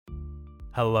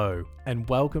Hello, and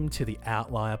welcome to the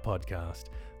OUTLIER podcast,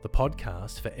 the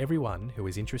podcast for everyone who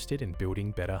is interested in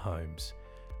building better homes.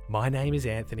 My name is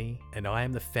Anthony, and I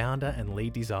am the founder and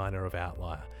lead designer of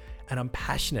OUTLIER, and I'm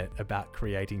passionate about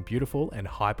creating beautiful and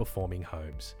high-performing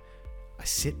homes. I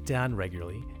sit down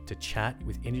regularly to chat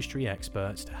with industry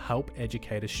experts to help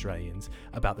educate Australians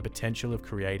about the potential of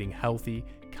creating healthy,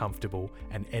 comfortable,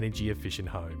 and energy-efficient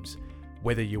homes.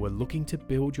 Whether you are looking to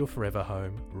build your forever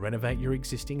home, renovate your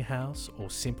existing house, or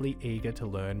simply eager to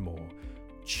learn more,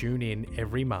 tune in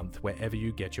every month wherever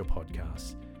you get your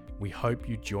podcasts. We hope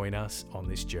you join us on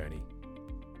this journey.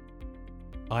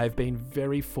 I have been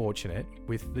very fortunate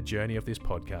with the journey of this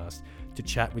podcast to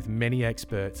chat with many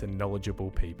experts and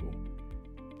knowledgeable people.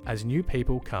 As new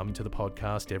people come to the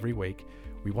podcast every week,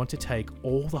 we want to take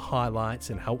all the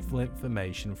highlights and helpful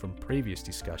information from previous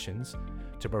discussions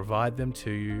to provide them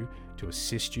to you to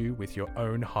assist you with your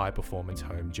own high-performance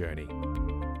home journey.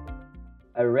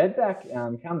 A redback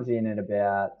comes in at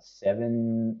about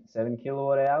 7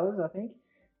 kilowatt hours, I think,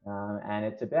 and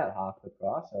it's about half the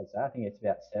price. I'd say. I think it's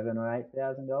about $7,000 or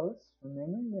 $8,000 from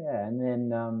memory. Yeah, and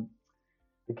then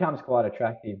becomes quite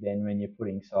attractive then when you're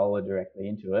putting solar directly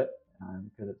into it,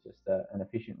 because it's just an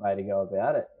efficient way to go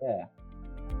about it.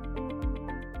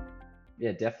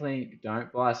 Yeah, definitely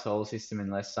don't buy a solar system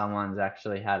unless someone's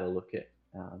actually had a look at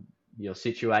your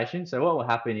situation. So what will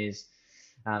happen is,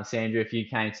 Sandra, if you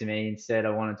came to me and said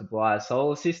I wanted to buy a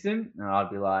solar system,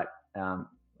 I'd be like,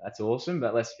 that's awesome,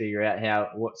 but let's figure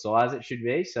out what size it should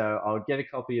be. So I'll get a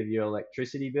copy of your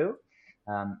electricity bill,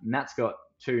 and that's got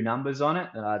two numbers on it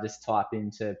that I just type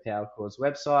into PowerCore's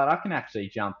website. I can actually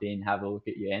jump in, have a look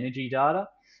at your energy data.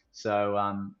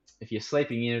 So if you're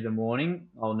sleeping in the morning,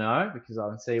 I'll know because I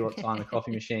can see what time the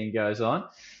coffee machine goes on.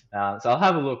 So I'll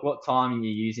have a look what time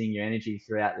you're using your energy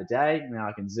throughout the day. Now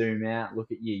I can zoom out,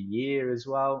 look at your year as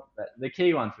well. But the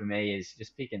key one for me is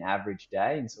just pick an average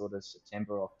day in sort of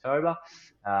September, October,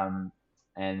 and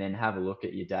then have a look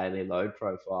at your daily load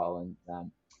profile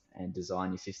and design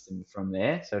your system from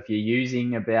there. So if you're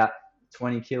using about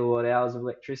 20 kilowatt hours of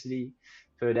electricity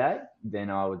per day, then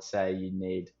I would say you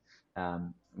need,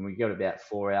 and we got about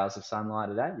 4 hours of sunlight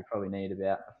a day, you probably need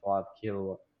about a 5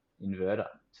 kilowatt inverter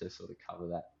to sort of cover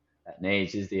that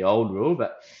needs, is the old rule.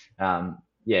 But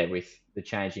with the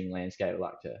changing landscape, I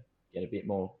like to get a bit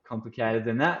more complicated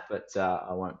than that, but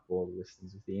I won't bore the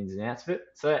listeners with the ins and outs of it.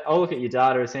 So I'll look at your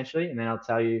data essentially, and then I'll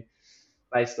tell you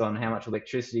based on how much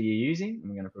electricity you're using.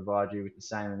 I'm going to provide you with the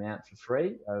same amount for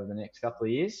free over the next couple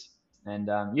of years. And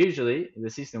usually the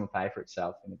system will pay for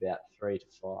itself in about 3 to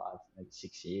 5, maybe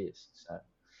 6 years. So,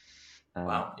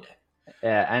 wow,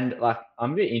 yeah, and like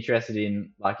I'm a bit interested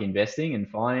in like investing and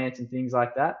finance and things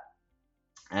like that.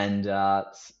 And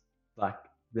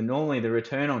normally the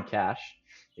return on cash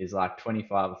is like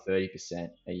 25 or 30%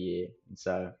 a year. And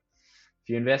so if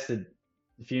you invested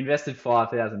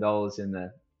 $5,000 in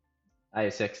the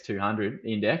ASX 200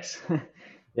 index,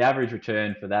 the average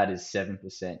return for that is 7%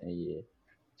 a year.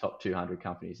 Top 200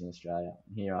 companies in Australia.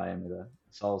 And here I am with a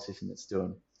solar system that's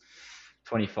doing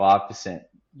 25%,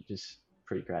 which is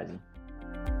pretty crazy.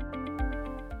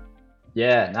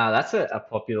 Yeah, no, that's a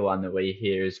popular one that we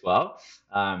hear as well.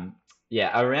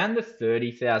 Around the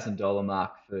 $30,000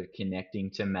 mark for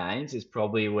connecting to mains is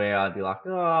probably where I'd be like,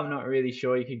 I'm not really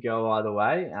sure you could go either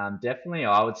way. Definitely,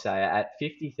 I would say at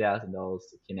 $50,000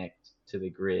 to connect to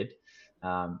the grid,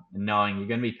 knowing you're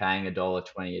going to be paying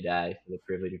 $1.20 a day for the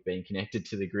privilege of being connected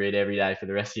to the grid every day for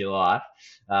the rest of your life.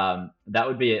 That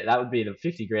would be the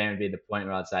 50 grand would be the point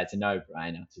where I'd say it's a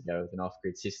no-brainer to go with an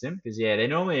off-grid system, because they're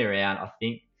normally around,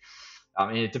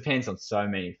 it depends on so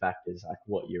many factors, like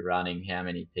what you're running, how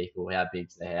many people, how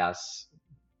big's the house.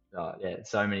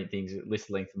 So many things, list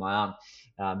the length of my arm.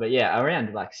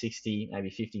 Around like $60,000, maybe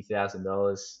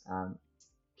 $50,000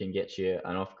 can get you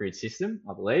an off-grid system,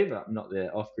 I believe. I'm not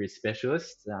the off-grid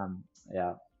specialist.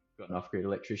 I've got an off-grid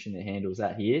electrician that handles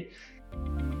that here.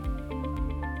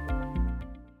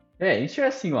 Yeah,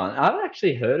 interesting one. I've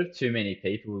actually heard of too many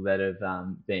people that have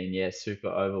been super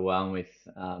overwhelmed with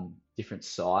different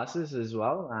sizes as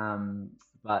well.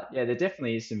 But there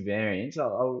definitely is some variance.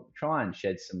 I'll try and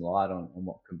shed some light on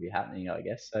what could be happening, I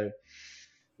guess. So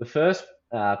the first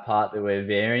part that we're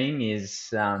varying is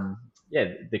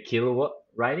the kilowatt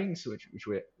ratings,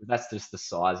 that's just the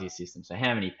size of your system. So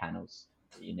how many panels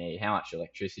do you need? How much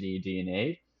electricity do you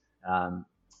need? And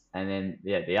then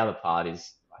the other part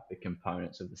is like the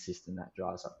components of the system that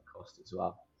drives up the cost as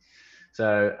well.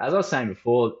 So as I was saying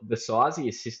before, the size of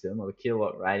your system or the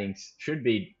kilowatt ratings should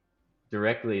be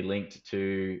directly linked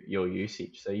to your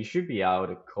usage. So you should be able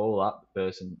to call up the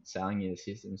person selling you the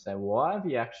system and say, why do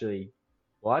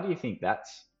you think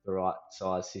that's the right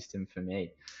size system for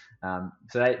me.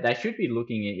 So they should be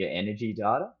looking at your energy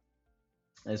data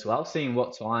as well, seeing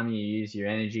what time you use your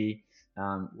energy,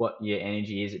 what your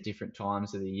energy is at different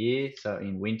times of the year. So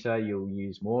in winter, you'll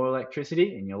use more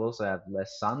electricity and you'll also have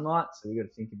less sunlight. So we've got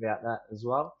to think about that as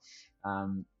well.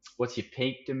 What's your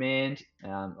peak demand,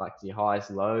 like your highest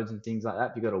loads and things like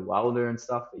that. If you've got a welder and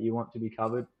stuff that you want to be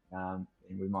covered, and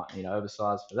we might need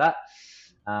oversize for that.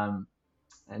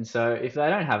 And so if they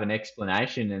don't have an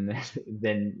explanation, and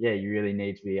then yeah, you really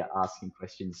need to be asking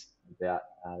questions about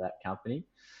that company.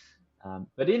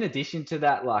 But in addition to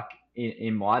that, like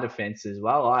in my defense as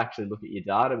well, I actually look at your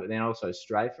data, but then also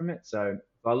stray from it. So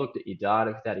if I looked at your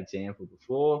data for that example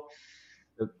before,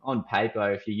 on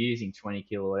paper, if you're using 20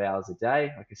 kilowatt hours a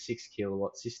day, like a 6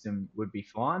 kilowatt system would be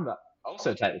fine. But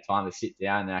also take the time to sit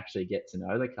down and actually get to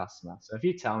know the customer. So if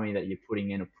you tell me that you're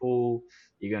putting in a pool,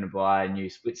 you're going to buy a new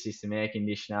split system air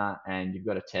conditioner, and you've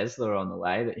got a Tesla on the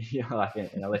way, that you're like an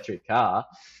electric car,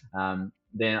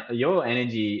 then your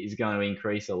energy is going to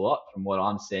increase a lot from what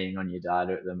I'm seeing on your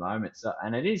data at the moment. So,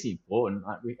 and it is important.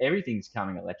 Like everything's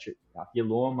coming electric. Like your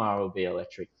lawnmower will be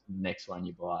electric. The next one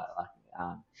you buy, like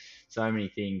so many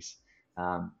things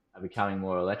are becoming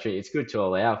more electric. It's good to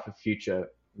allow for future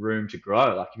room to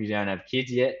grow. Like if you don't have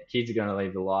kids yet, kids are going to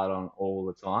leave the light on all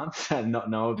the time and not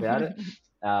know about it.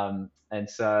 And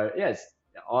so yes,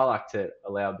 I like to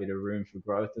allow a bit of room for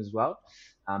growth as well.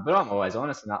 But I'm always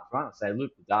honest and upfront and say,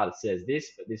 look, the data says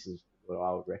this, but this is what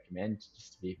I would recommend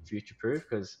just to be future proof,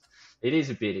 because it is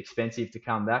a bit expensive to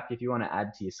come back. If you want to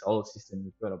add to your solar system,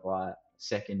 you've got to buy a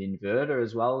second inverter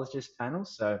as well as just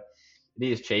panels. So it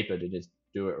is cheaper to just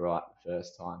do it right the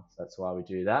first time. So that's why we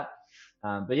do that.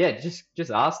 But yeah,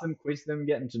 just ask them, quiz them,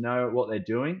 get them to know what they're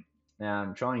doing.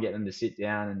 Try and get them to sit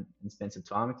down and spend some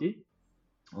time with you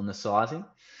on the sizing.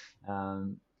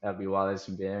 That'll be why there's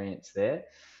some variance there.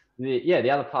 The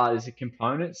other part is the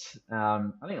components. I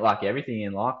think like everything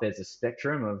in life, there's a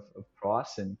spectrum of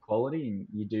price and quality, and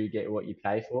you do get what you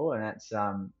pay for, and that's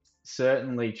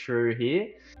certainly true here.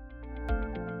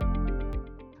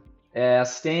 Our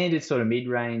standard sort of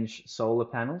mid-range solar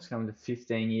panels come with a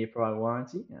 15-year product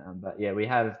warranty, but yeah, we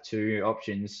have two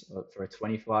options for a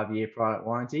 25-year product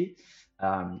warranty.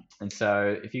 And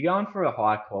so if you're going for a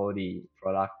high-quality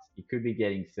product, you could be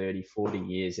getting 30, 40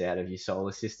 years out of your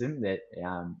solar system. That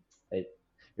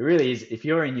it really is. If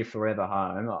you're in your forever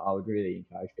home, I would really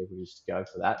encourage people to just go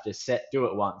for that. Just do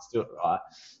it once, do it right,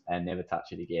 and never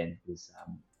touch it again, because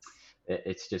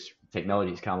it's just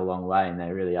technology's come a long way and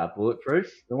they really are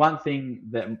bulletproof. The one thing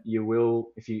that you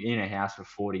will, if you're in a house for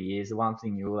 40 years, the one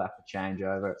thing you will have to change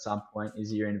over at some point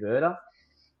is your inverter.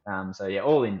 So yeah,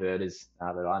 all inverters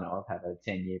that I know of have a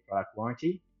 10-year product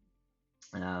warranty.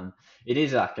 It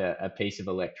is like a piece of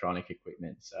electronic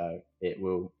equipment, so it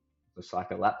will just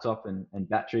like a laptop and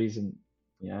batteries and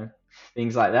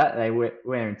things like that. They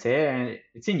wear and tear, and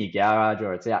it's in your garage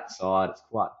or it's outside. It's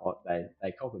quite hot.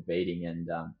 They cop a beating, and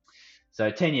so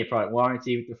 10-year product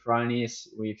warranty with the Fronius.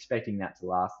 We're expecting that to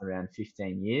last around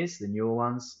 15 years. The newer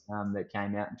ones that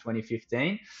came out in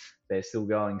 2015, they're still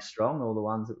going strong. All the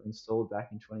ones that were installed back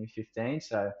in 2015.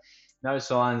 So no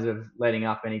signs of letting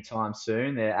up anytime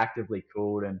soon. They're actively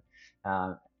cooled and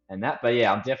that. But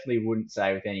yeah, I definitely wouldn't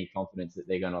say with any confidence that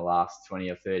they're going to last 20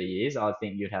 or 30 years. I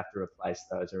think you'd have to replace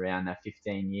those around that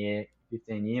 15-year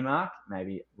mark,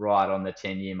 maybe right on the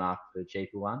 10-year mark for the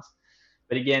cheaper ones.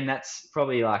 But again, that's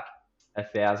probably like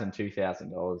 $1,000,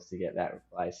 $2,000 to get that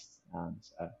replaced.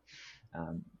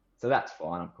 So that's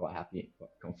fine. I'm quite happy,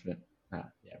 quite confident.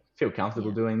 Feel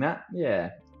comfortable doing that.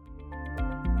 Yeah.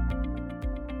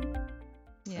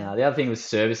 The other thing was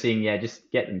servicing. Just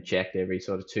get them checked every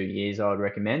sort of 2 years. I would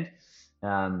recommend.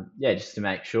 Just to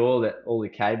make sure that all the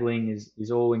cabling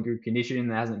is all in good condition.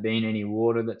 There hasn't been any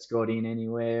water that's got in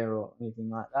anywhere or anything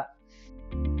like that.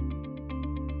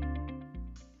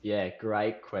 Yeah,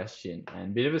 great question, and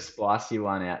a bit of a spicy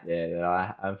one out there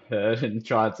that I've heard and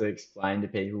tried to explain to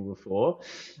people before.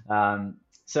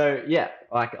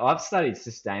 Like I've studied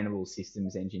sustainable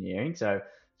systems engineering, so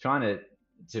trying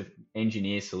to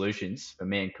engineer solutions for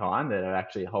mankind that are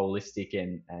actually holistic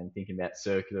and thinking about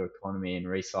circular economy and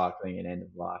recycling and end of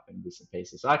life and bits and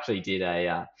pieces. So I actually did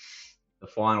the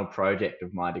final project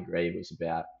of my degree was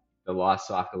about the life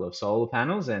cycle of solar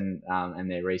panels and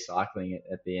their recycling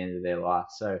at the end of their life.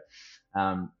 So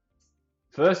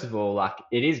first of all, like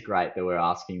it is great that we're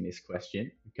asking this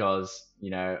question, because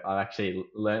I've actually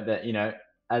learned that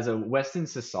as a Western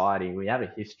society, we have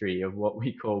a history of what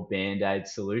we call band-aid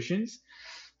solutions.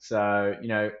 So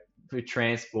for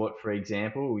transport, for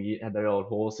example, we had the old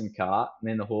horse and cart, and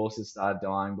then the horses started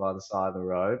dying by the side of the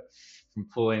road from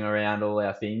pulling around all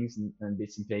our things and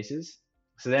bits and pieces.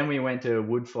 So then we went to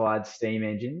wood-fired steam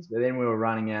engines, but then we were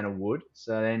running out of wood.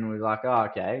 So then we were like, oh,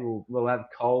 okay, we'll have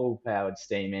coal-powered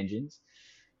steam engines.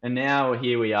 And now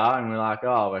here we are, and we're like,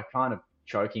 oh, we're kind of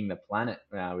choking the planet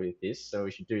with this, so we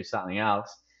should do something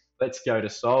else. Let's go to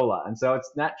solar. And so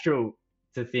it's natural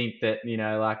to think that,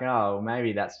 like, oh, well,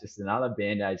 maybe that's just another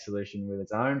band-aid solution with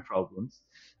its own problems.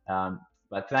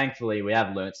 But thankfully, we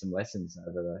have learnt some lessons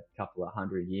over the couple of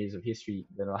 100 years of history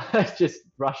that I just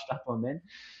brushed up on then.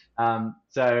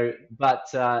 So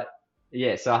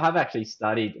I have actually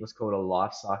studied what's called a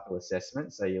life cycle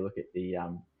assessment. So you look at the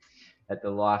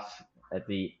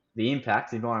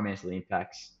impacts, environmental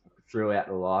impacts throughout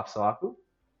the life cycle.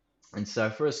 And so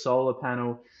for a solar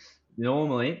panel,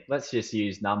 normally, let's just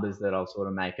use numbers that I'll sort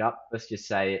of make up. Let's just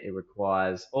say it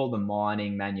requires all the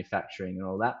mining, manufacturing, and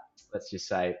all that. Let's just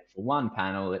say for one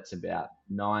panel, it's about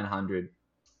 900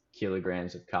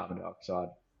 kilograms of carbon dioxide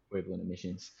equivalent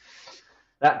emissions.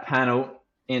 That panel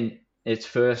in its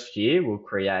first year will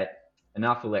create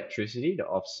enough electricity to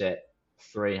offset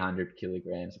 300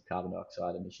 kilograms of carbon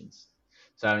dioxide emissions.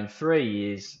 So in 3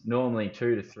 years, normally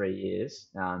 2 to 3 years,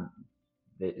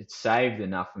 it saved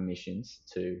enough emissions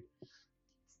to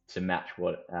match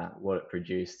what it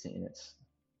produced in its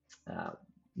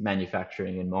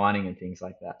manufacturing and mining and things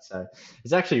like that. So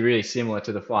it's actually really similar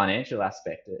to the financial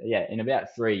aspect. In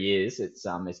about 3 years, it's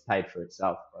paid for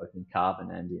itself, both in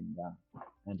carbon and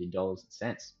in dollars and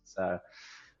cents. So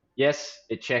yes,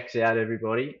 it checks out,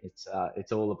 everybody.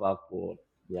 It's all above board.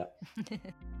 Yeah.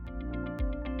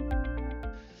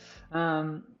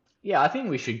 I think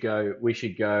we should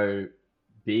go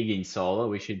big in solar.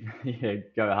 We should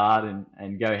go hard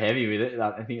and go heavy with it.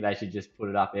 I think they should just put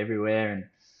it up everywhere. And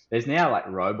there's now like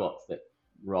robots that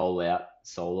roll out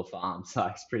solar farms. So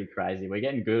it's pretty crazy. We're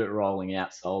getting good at rolling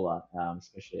out solar,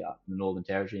 especially up in the Northern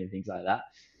Territory and things like that.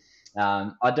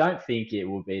 I don't think it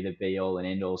will be the be all and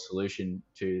end all solution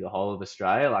to the whole of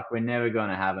Australia. Like, we're never going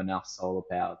to have enough solar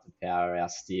power to power our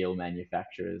steel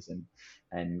manufacturers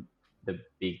and the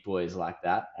big boys like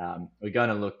that. We're going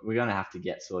to have to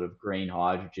get sort of green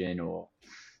hydrogen or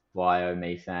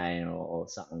biomethane or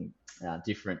something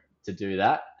different to do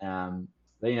that.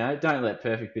 But don't let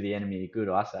perfect be the enemy of good,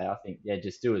 I say. I think,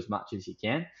 just do as much as you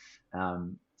can.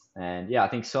 I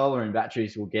think solar and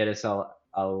batteries will get us a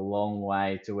long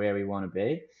way to where we want to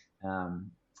be.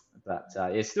 But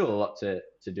there's still a lot to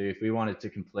do if we wanted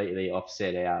to completely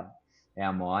offset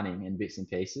our mining and bits and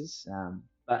pieces.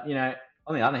 But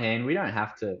on the other hand, we don't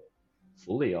have to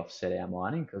fully offset our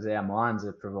mining, because our mines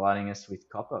are providing us with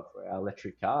copper for our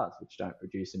electric cars, which don't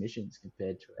produce emissions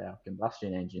compared to our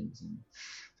combustion engines. And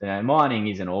so, mining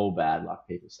isn't all bad like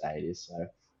people say it is. So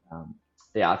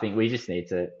I think we just need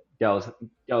to go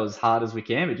as hard as we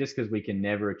can. But just because we can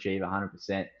never achieve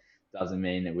 100% doesn't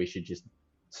mean that we should just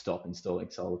stop installing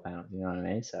solar panels. You know what I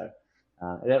mean? So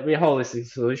it'll be a holistic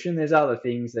solution. There's other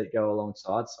things that go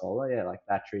alongside solar, like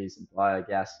batteries and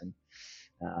biogas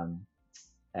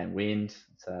and wind.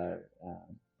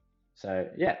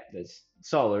 There's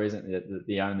solar isn't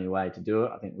the only way to do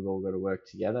it. I think we've all got to work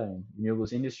together in the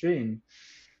renewables industry, and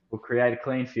we'll create a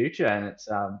clean future. And it's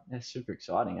super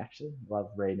exciting, actually. Love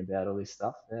reading about all this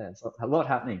stuff. It's a lot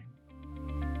happening.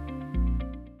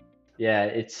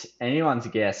 It's anyone's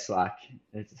guess. Like,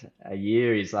 a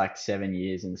year is like 7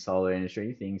 years in the solar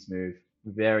industry. Things move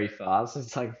very fast.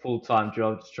 It's like a full-time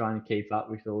job just trying to keep up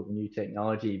with all the new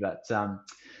technology. But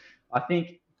I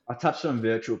think I touched on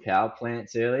virtual power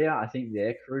plants earlier. I think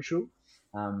they're crucial.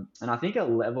 And I think a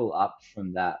level up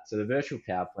from that. So the virtual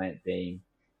power plant being,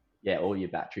 all your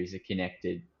batteries are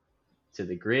connected to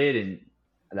the grid, and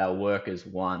they'll work as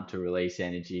one to release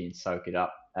energy and soak it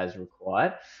up as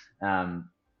required.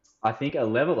 I think a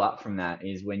level up from that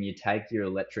is when you take your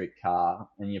electric car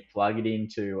and you plug it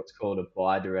into what's called a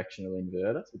bi-directional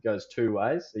inverter. So it goes two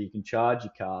ways. So you can charge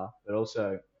your car, but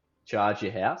also charge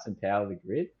your house and power the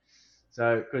grid.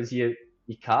 So, because your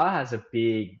car has a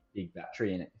big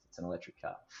battery in it, if it's an electric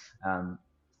car.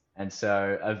 And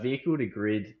so a vehicle to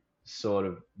grid sort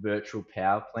of virtual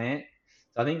power plant.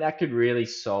 So I think that could really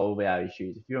solve our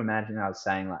issues. If you imagine, I was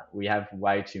saying, like, we have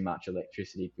way too much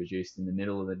electricity produced in the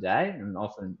middle of the day and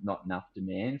often not enough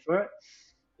demand for it.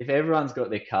 If everyone's got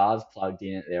their cars plugged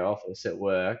in at their office at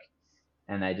work,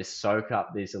 and they just soak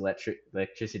up this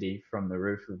electricity from the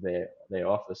roof of their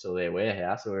office or their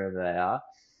warehouse or wherever they are,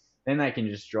 then they can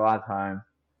just drive home,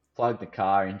 plug the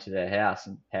car into their house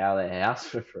and power their house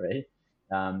for free.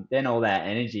 Then all that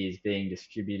energy is being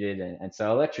distributed. And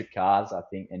so electric cars, I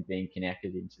think, and being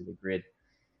connected into the grid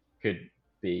could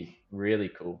be really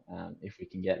cool if we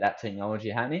can get that technology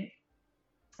happening.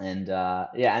 And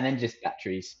and then just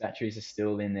batteries. Batteries are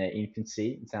still in their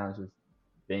infancy in terms of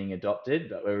being adopted,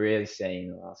 but we're really seeing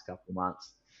in the last couple of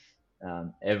months,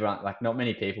 everyone, like not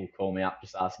many people call me up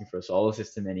just asking for a solar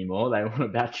system anymore. They want a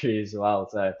battery as well.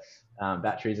 So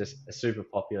batteries are super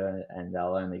popular, and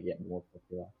they'll only get more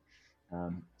popular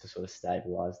to sort of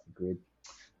stabilize the grid.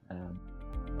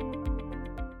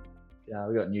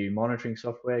 We've got new monitoring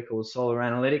software called Solar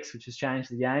Analytics, which has changed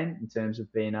the game in terms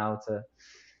of being able to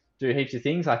do heaps of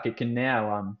things. Like it can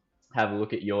now have a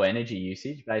look at your energy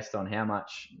usage based on how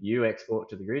much you export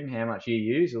to the grid and how much you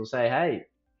use. It'll say, hey,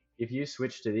 if you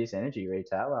switch to this energy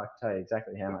retailer, I can tell you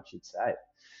exactly how much you'd save.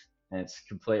 And it's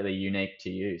completely unique to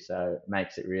you. So it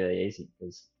makes it really easy,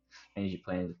 because energy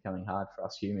plans are becoming hard for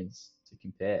us humans to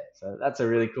compare. So that's a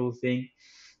really cool thing.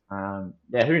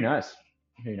 Who knows?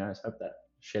 Who knows? Hope that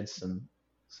sheds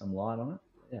some light on it.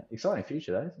 Yeah, exciting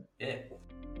future though, isn't it? Yeah.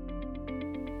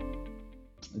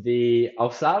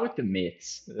 I'll start with the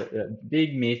myths. The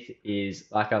big myth is,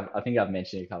 like I think I've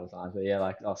mentioned it a couple of times, but yeah,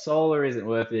 like solar isn't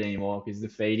worth it anymore because the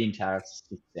feed-in tariff's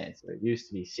 6 cents. So it used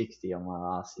to be 60 on my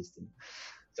last system.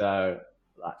 So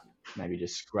like maybe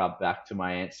just scrub back to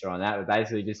my answer on that, but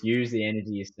basically just use the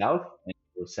energy yourself and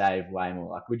you'll save way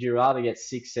more. Like, would you rather get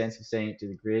 6 cents for sending it to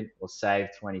the grid or save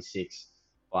 26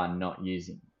 by not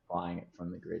buying it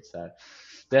from the grid? So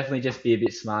definitely just be a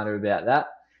bit smarter about that.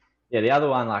 Yeah, the other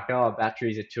one, like,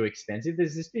 batteries are too expensive.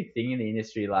 There's this big thing in the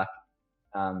industry, like,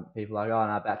 people are like, oh,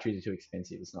 no, batteries are too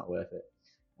expensive. It's not worth it.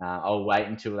 I'll wait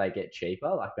until they get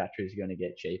cheaper. Like, batteries are going to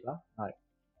get cheaper. Like,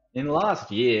 in the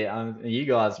last year, you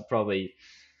guys probably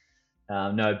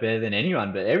know better than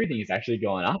anyone, but everything is actually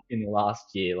going up in the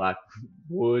last year. Like,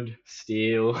 wood,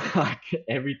 steel, like,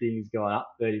 everything is going up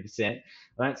 30%.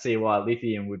 I don't see why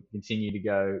lithium would continue to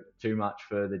go too much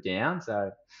further down.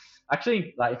 So,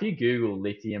 actually, like if you Google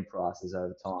lithium prices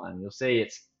over time, you'll see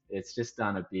it's just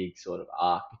done a big sort of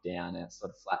arc down and it's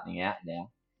sort of flattening out now.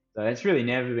 So it's really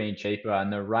never been cheaper,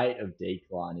 and the rate of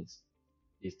decline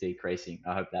is decreasing.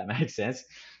 I hope that makes sense.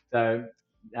 So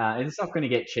it's not going to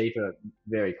get cheaper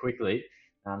very quickly.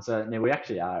 So now we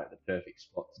actually are at the perfect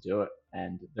spot to do it,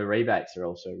 and the rebates are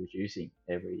also reducing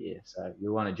every year. So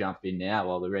you want to jump in now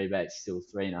while the rebate's still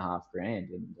 $3,500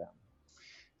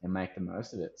 and make the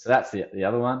most of it. So that's the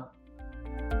other one.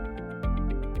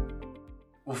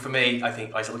 Well, for me, I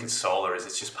think I look at solar as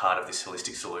it's just part of this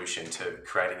holistic solution to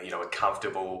creating, a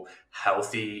comfortable,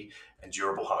 healthy, and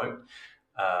durable home.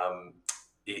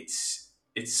 It's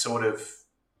sort of,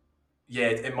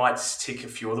 it might tick a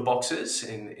few of the boxes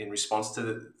in response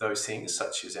to those things,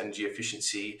 such as energy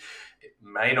efficiency. It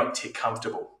may not tick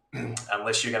comfortable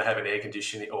unless you're going to have an air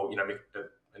conditioning or,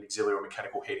 an auxiliary or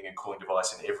mechanical heating and cooling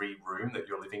device in every room that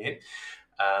you're living in.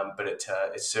 But it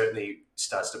certainly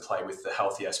starts to play with the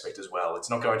healthy aspect as well. It's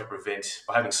not going to prevent,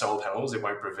 by having solar panels, it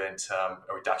won't prevent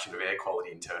a reduction of air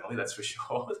quality internally, that's for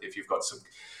sure. If you've got some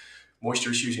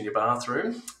moisture issues in your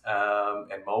bathroom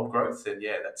and mold growth, then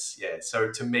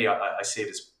So to me, I see it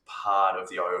as part of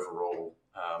the overall,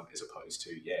 as opposed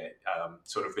to,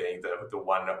 sort of being the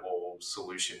one-all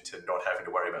solution to not having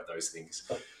to worry about those things.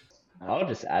 I'll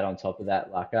just add on top of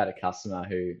that, like I had a customer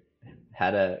who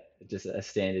had just a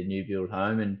standard new build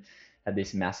home and had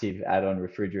this massive add-on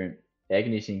refrigerant air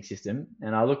conditioning system,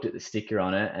 and I looked at the sticker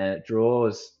on it and it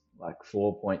draws like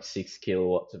 4.6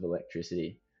 kilowatts of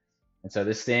electricity, and so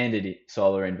the standard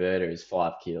solar inverter is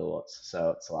 5 kilowatts.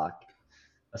 So it's like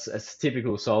a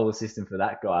typical solar system for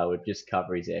that guy would just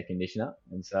cover his air conditioner.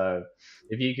 And so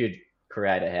if you could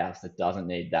create a house that doesn't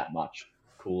need that much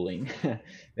cooling,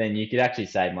 then you could actually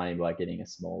save money by getting a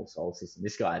small solar system.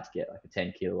 This guy had to get like a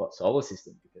 10 kilowatt solar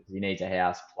system because he needs a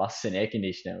house plus an air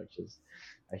conditioner, which is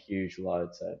a huge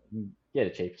load. So you can get a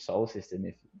cheaper solar system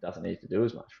if it doesn't need to do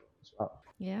as much for it as well.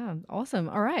 Yeah, awesome.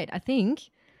 All right, I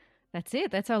think that's it.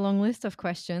 That's our long list of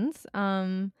questions.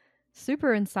 Super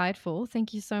insightful.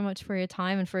 Thank you so much for your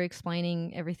time and for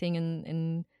explaining everything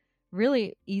in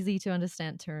really easy to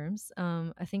understand terms.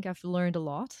 I think I've learned a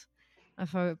lot. I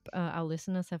hope our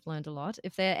listeners have learned a lot.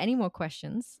 If there are any more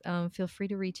questions, feel free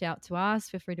to reach out to us.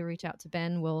 Feel free to reach out to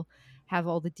Ben. We'll have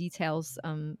all the details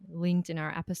linked in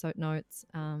our episode notes.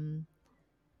 And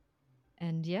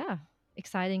yeah,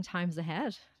 exciting times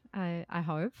ahead, I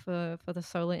hope, for the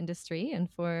solar industry and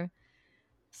for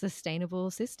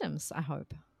sustainable systems, I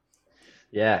hope.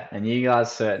 Yeah, and you guys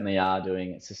certainly are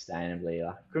doing it sustainably.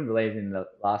 I couldn't believe in the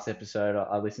last episode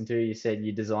I listened to, you said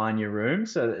you design your room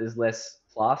so that there's less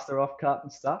plaster off cut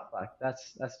and stuff. Like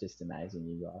that's just amazing,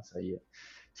 you guys. So you're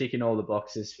ticking all the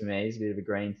boxes for me. It's a bit of a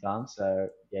green thumb. So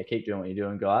yeah, keep doing what you're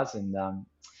doing, guys, and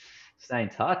stay in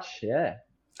touch. Yeah.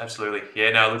 Absolutely. Yeah,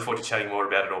 no, I look forward to chatting more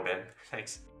about it all, Ben.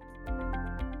 Thanks.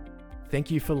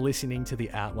 Thank you for listening to the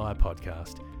OUTLIER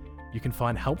podcast. You can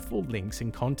find helpful links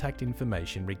and contact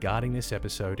information regarding this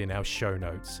episode in our show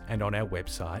notes and on our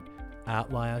website,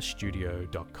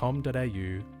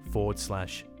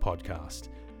 outlierstudio.com.au/podcast.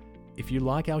 If you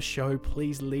like our show,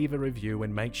 please leave a review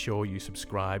and make sure you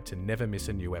subscribe to never miss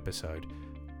a new episode.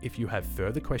 If you have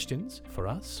further questions for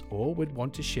us or would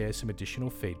want to share some additional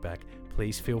feedback,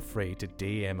 please feel free to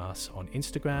DM us on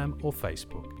Instagram or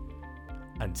Facebook.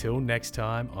 Until next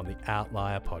time on the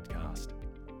OUTLIER podcast.